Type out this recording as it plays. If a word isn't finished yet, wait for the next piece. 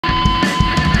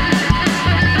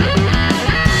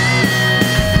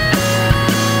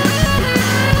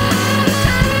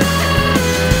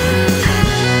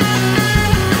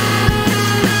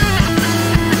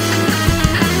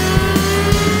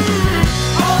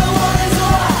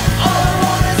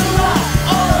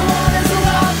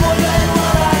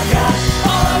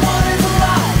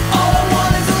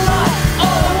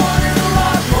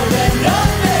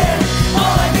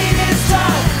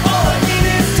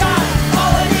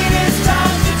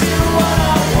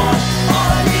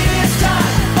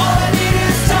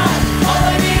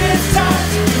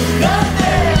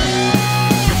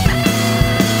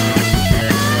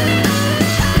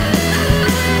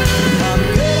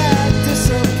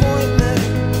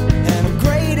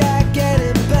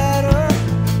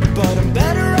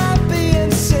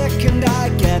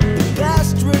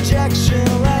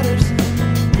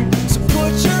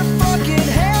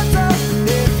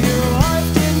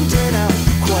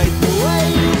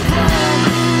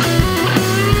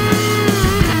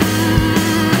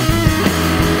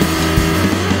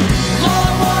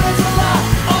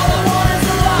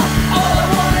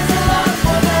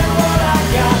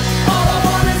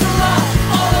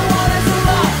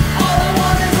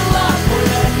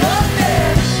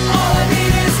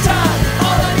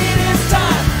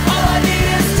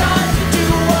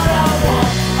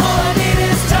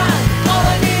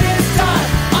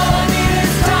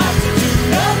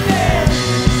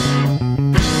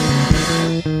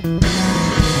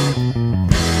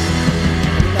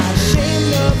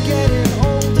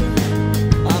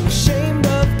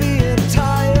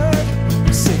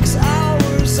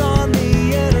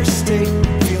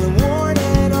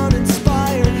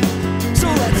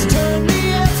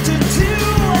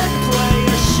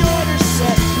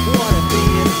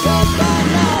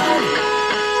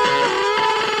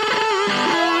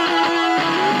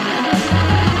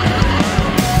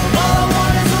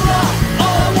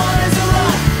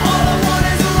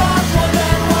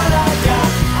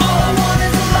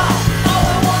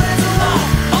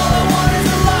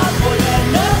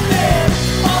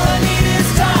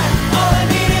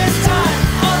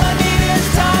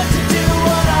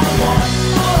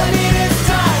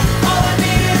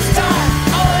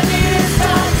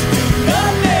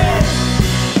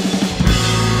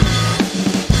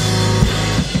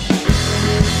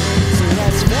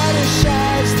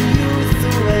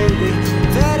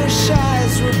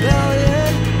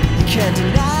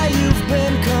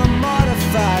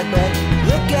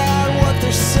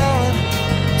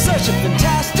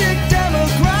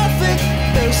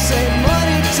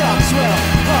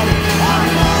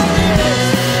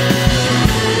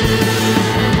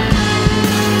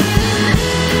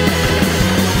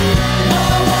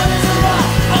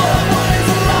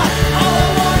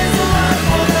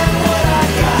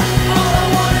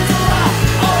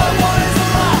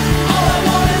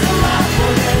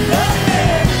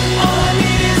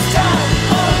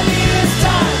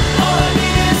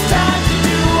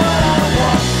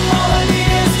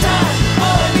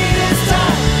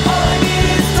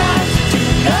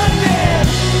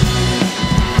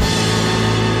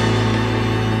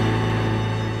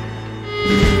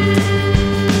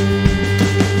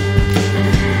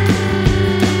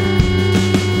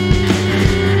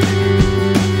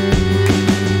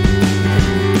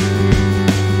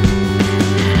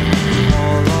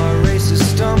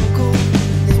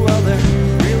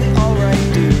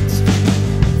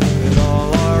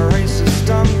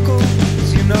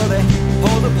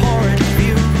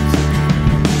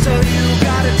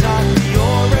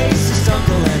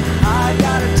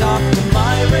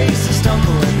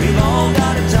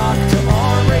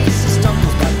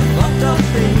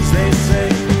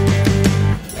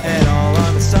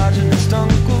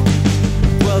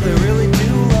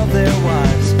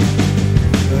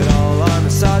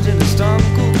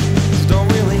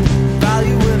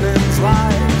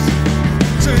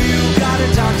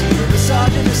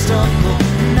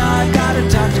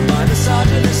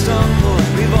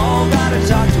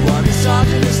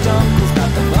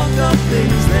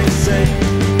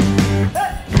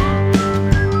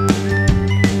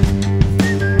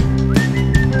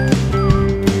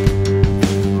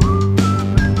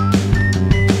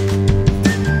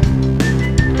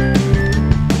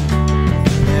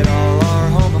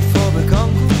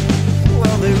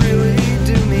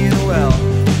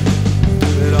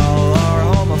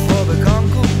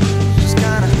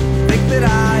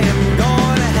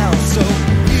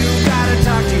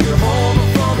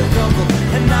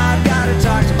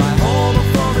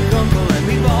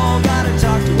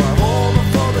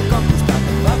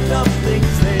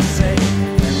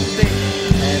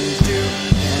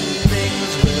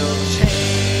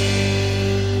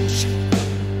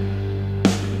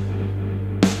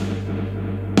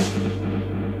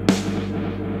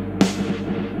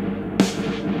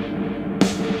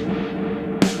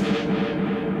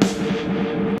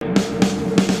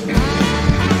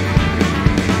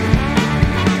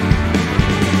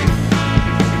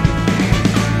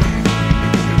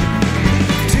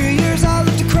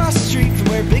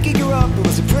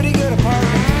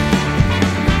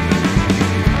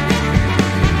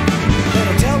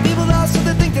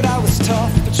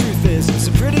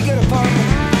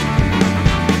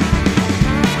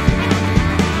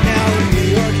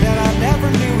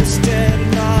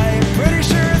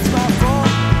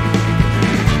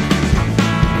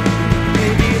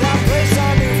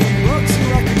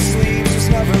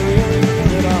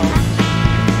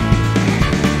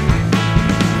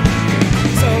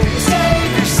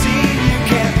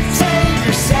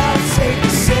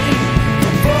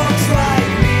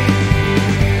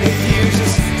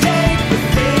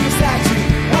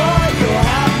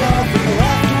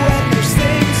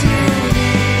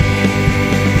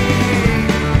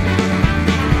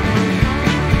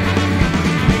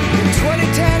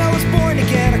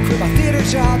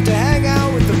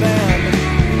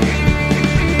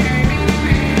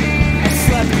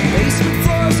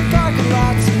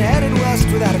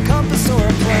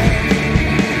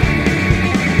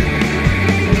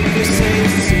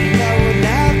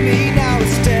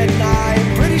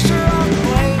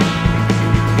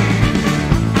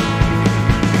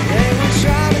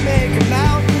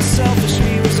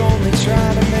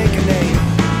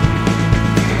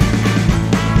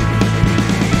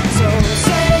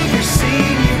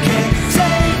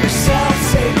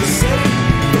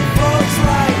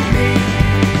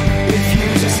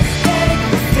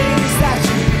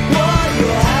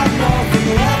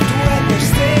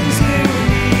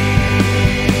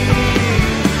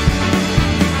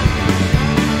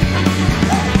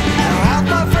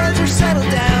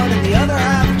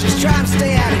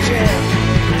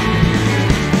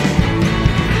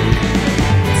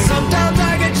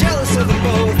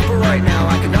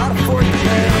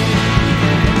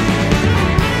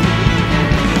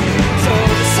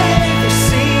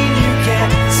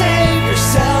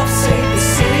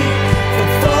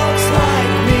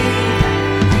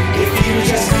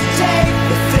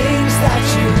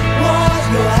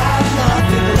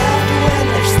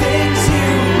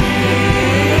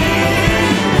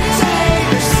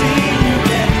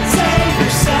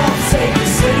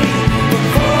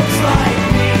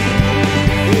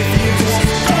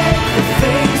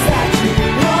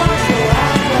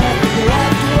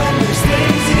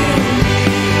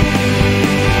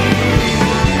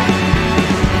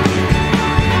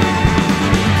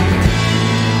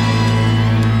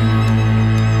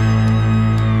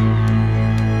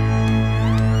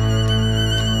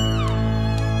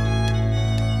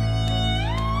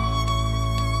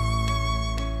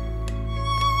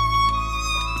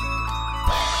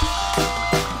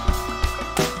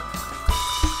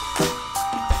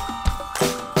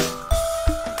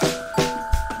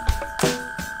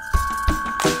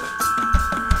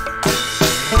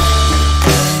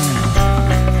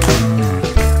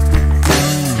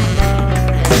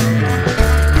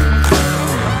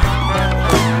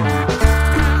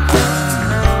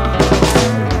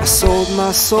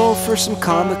my soul for some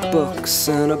comic books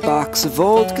and a box of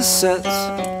old cassettes.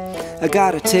 I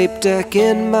got a tape deck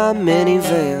in my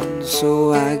minivan,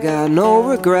 so I got no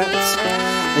regrets.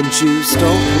 And Jews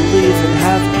don't believe in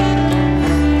heaven,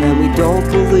 and we don't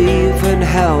believe in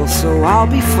hell, so I'll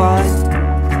be fine.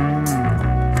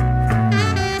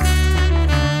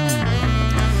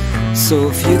 So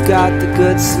if you got the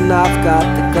goods and I've got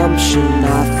the gumption,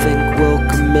 I think we'll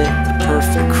commit the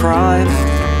perfect crime.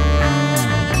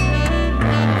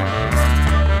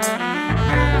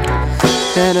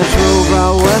 And I drove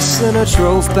out west and I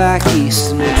drove back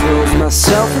east, and I drove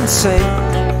myself insane,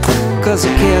 'cause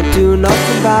I can't do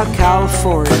nothing about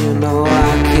California, no,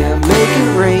 I can't make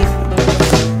it rain.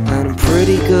 And I'm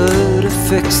pretty good at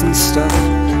fixing stuff,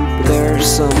 but there are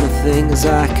some things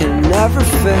I can never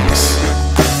fix.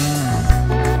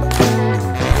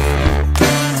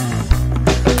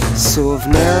 So I've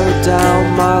narrowed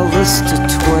down my list to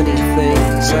 20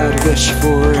 things I'd wish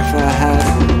for if I had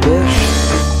a wish.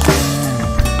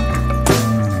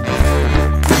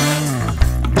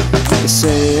 They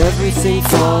say everything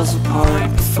falls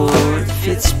apart before it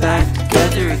fits back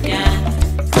together again.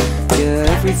 Yeah,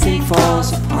 everything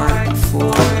falls apart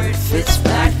before it fits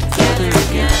back together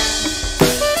again.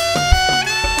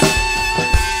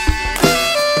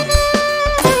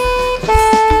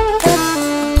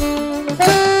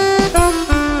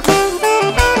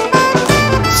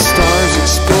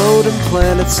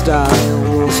 Planets die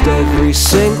almost every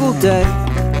single day,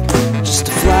 just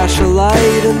a flash of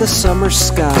light in the summer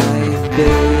sky, a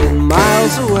billion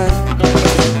miles away.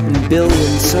 And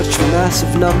billions such a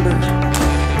massive number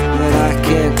that I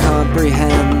can't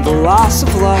comprehend the loss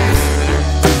of life.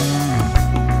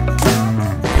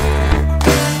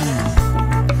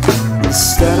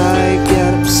 Instead I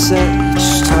get upset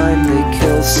each time they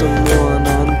kill someone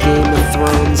on Game of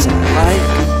Thrones I like.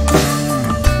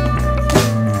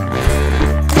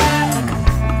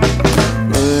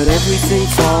 Everything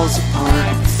falls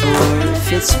apart before it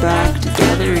fits back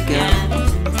together again.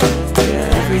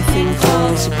 Yeah, everything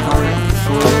falls apart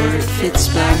before it fits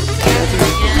back together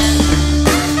again.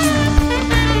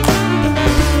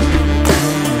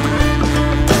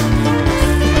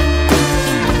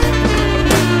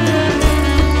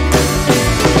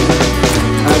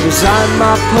 I resigned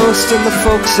my post in the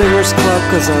Folk Singers Club,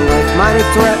 'cause I like Minor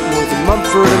Threat more than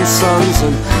Mumford and Sons,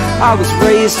 and I was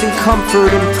raised in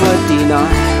comfort and plenty, not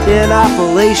in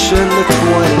Appalachian the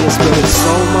 20s, but it's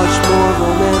so much more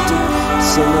romantic.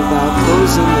 Sing about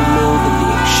those in the mill than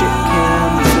being shit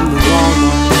cans in the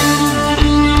Walmart.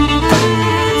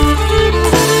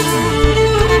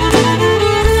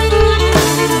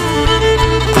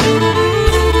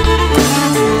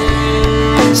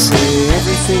 They say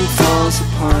everything falls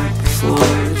apart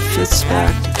before it fits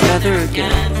back together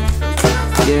again.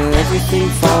 Yeah, everything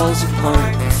falls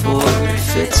apart before it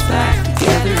fits back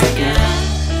together again.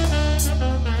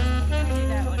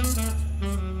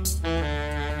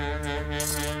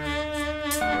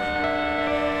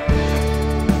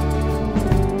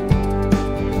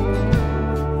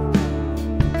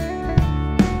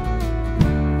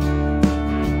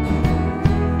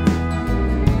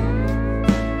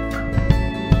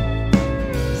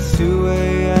 It's 2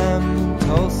 a.m. in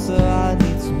Tulsa, I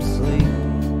need some sleep.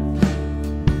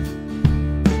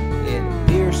 In a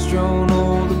beer-strewn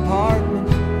old apartment,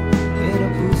 in a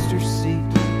booster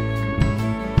seat.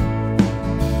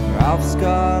 Ralph's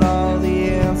got all the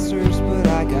answers, but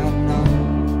I got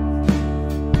none.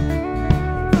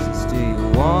 Says, do you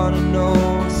wanna know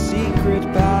a secret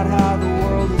about how the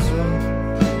world is run?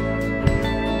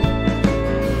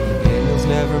 Daniel's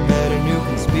never met a new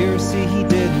conspiracy he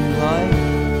didn't like.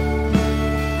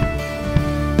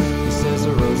 He says a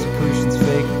Rosicrucian's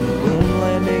fake, the moon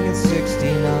landing in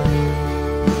 '69.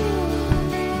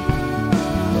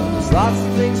 But there's lots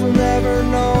of things we'll never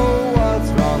know what's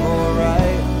wrong or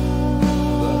right,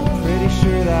 but I'm pretty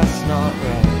sure that's not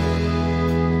right.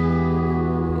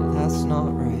 Yeah, that's not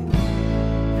right.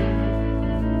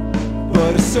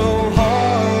 But it's so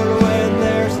hard when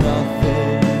there's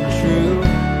nothing true,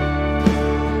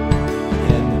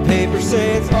 and the papers say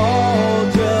it's all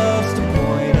just a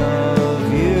point of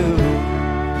view.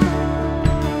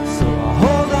 So I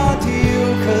hold on to you,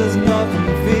 'cause nothing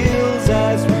feels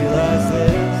as real as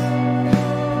this.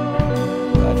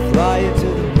 I'd fly you to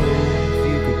the moon if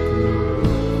you could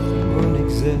prove the moon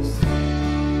exists.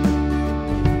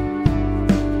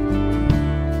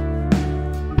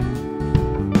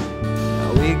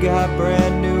 Now we got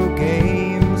brand new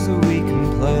games that we can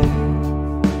play.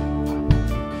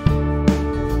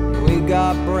 We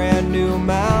got brand new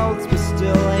mouths, but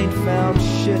still ain't found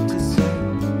shit to say.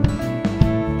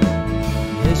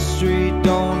 History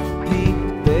don't repeat,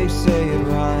 they say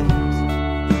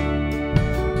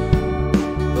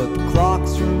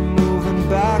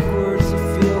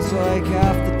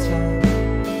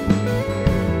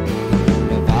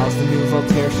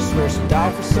tear. She swears she'd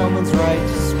die for someone's right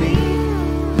to speak,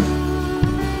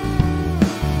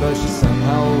 but she's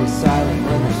somehow always silent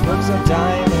when there's folks out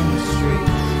dying in the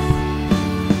streets.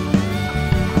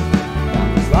 Now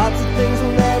there's lots of things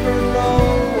we'll never know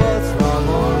what's wrong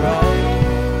or right,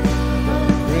 but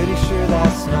I'm pretty sure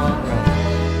that's not right.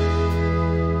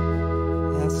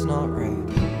 That's not right.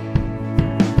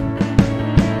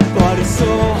 But it's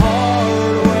so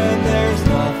hard when there's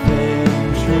nothing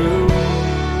true,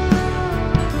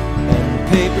 and the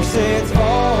papers say it's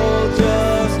all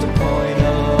just a point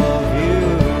of view.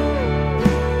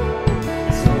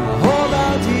 So I hold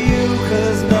on to you,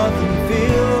 'cause nothing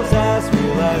feels as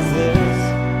real as this.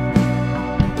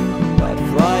 I'd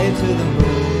fly into the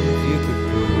moon if you could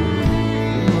prove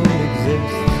the moon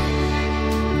exists.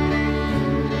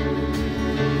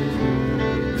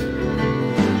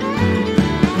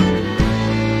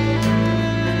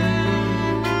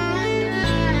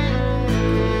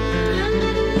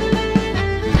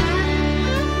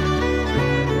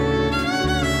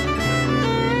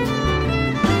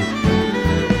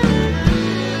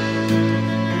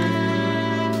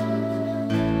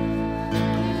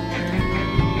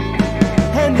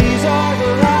 And these are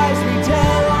the lies we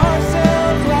tell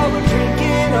ourselves while we're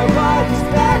drinking our bodies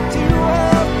back to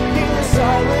health. Hear the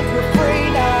silent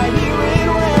refrain, I hear it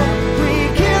when we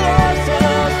kill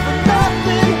ourselves for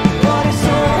nothing. But it's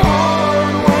so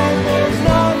hard when there's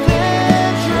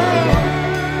nothing true,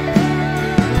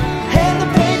 and the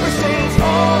papers say it's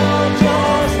all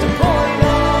just a point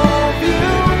of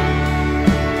view.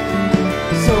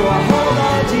 So I hold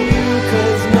on to you,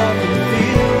 'cause nothing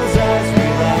feels as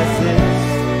real as this.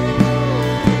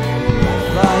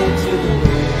 Fly to the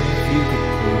moon if you could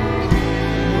prove the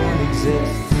moon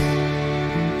exists.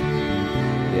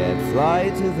 Yeah, fly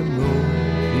to the moon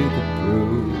if you could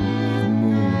prove the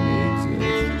moon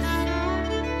exists.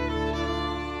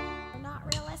 Not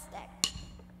realistic.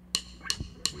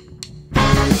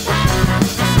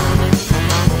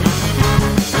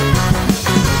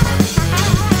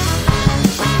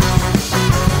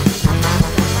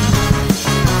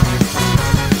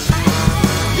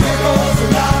 Your goals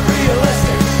are not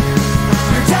realistic.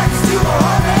 Your tactics do more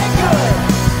harm than good.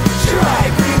 Sure, I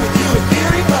agree with you in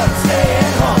theory, but stay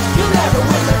at home. You'll never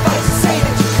win the fight to say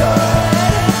that you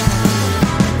could.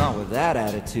 Not with that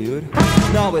attitude.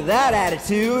 Not with that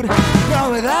attitude. Not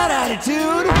with that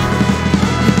attitude.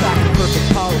 Not a perfect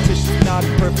politician, not a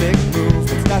perfect move.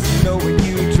 It's nice to know where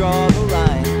you draw the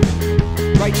line.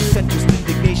 Right to centrist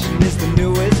indignation is the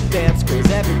newest dance craze.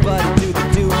 Everybody do the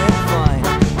doing fine.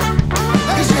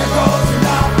 'Cause your goals are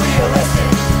not realistic.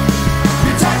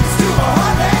 Your tactics do more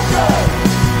harm than good.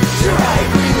 Sure, I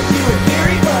agree with you in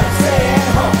theory, but stay at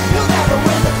home. You'll never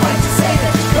win the fight to say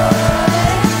that you could.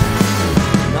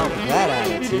 Not with that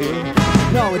attitude.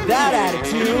 Not with that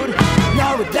attitude.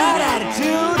 Not with that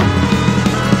attitude.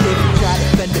 If you try to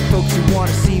defend it, folks, you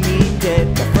wanna see me dead.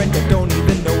 My friend, I don't even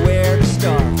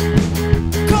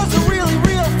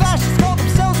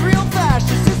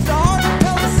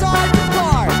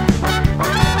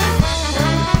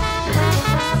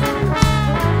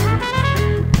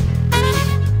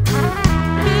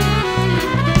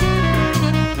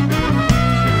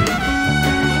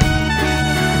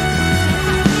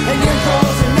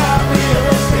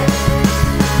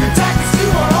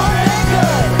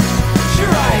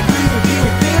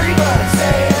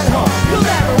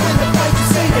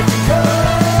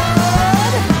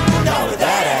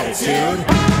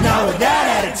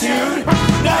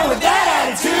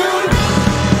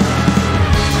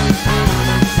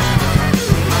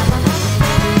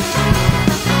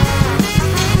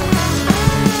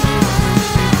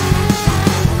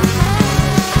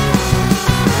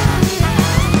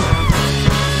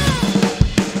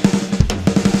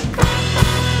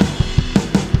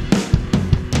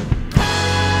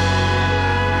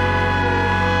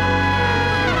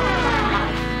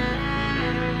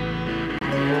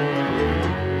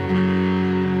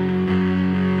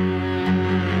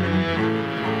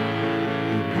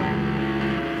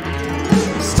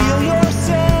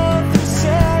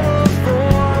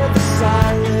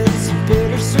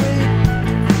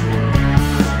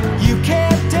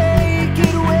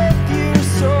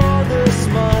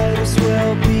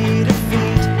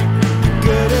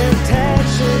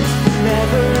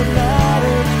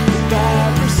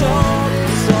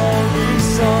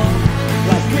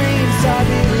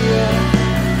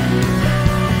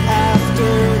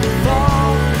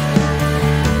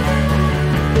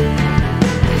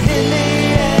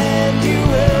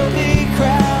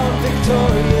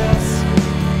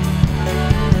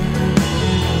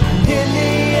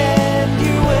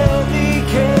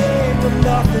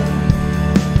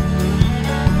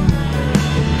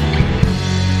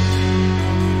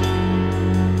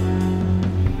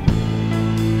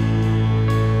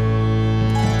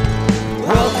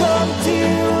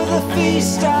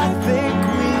least I think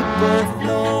we both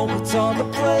know what's on the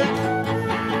plate.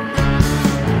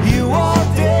 You all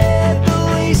did the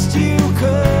least you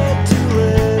could, too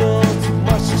little, too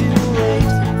much, too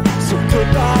late. So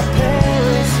goodbye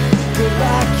Paris,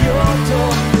 goodbye Kyoto,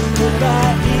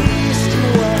 goodbye east and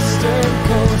western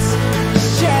coast. Just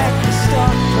check the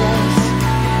stock price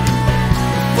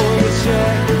before you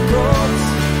check the quotes.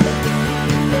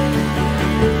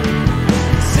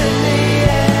 'Cause in the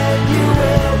end you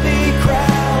will be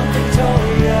crowned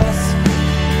victorious.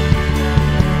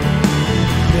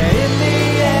 Yeah, in the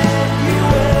end you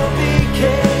will be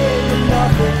king of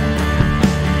nothing.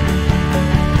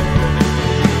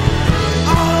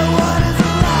 All I want is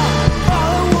a lot,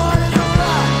 all I want is a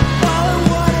lot, all I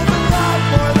want is a lot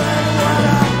more than what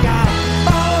I got.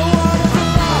 All I want is a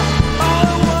lot, all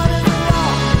I want is a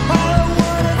lot, all I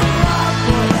want is a lot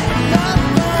more than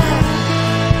nothing.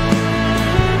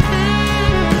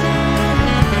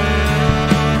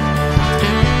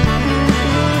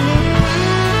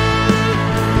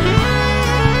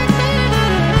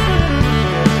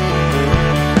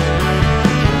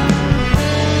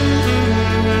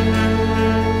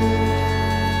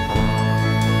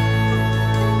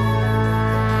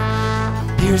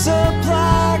 Here's a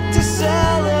plaque to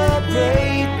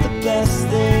celebrate the best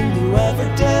thing you ever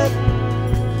did.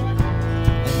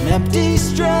 An empty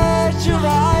stretch of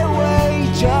highway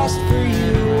just for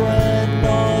you and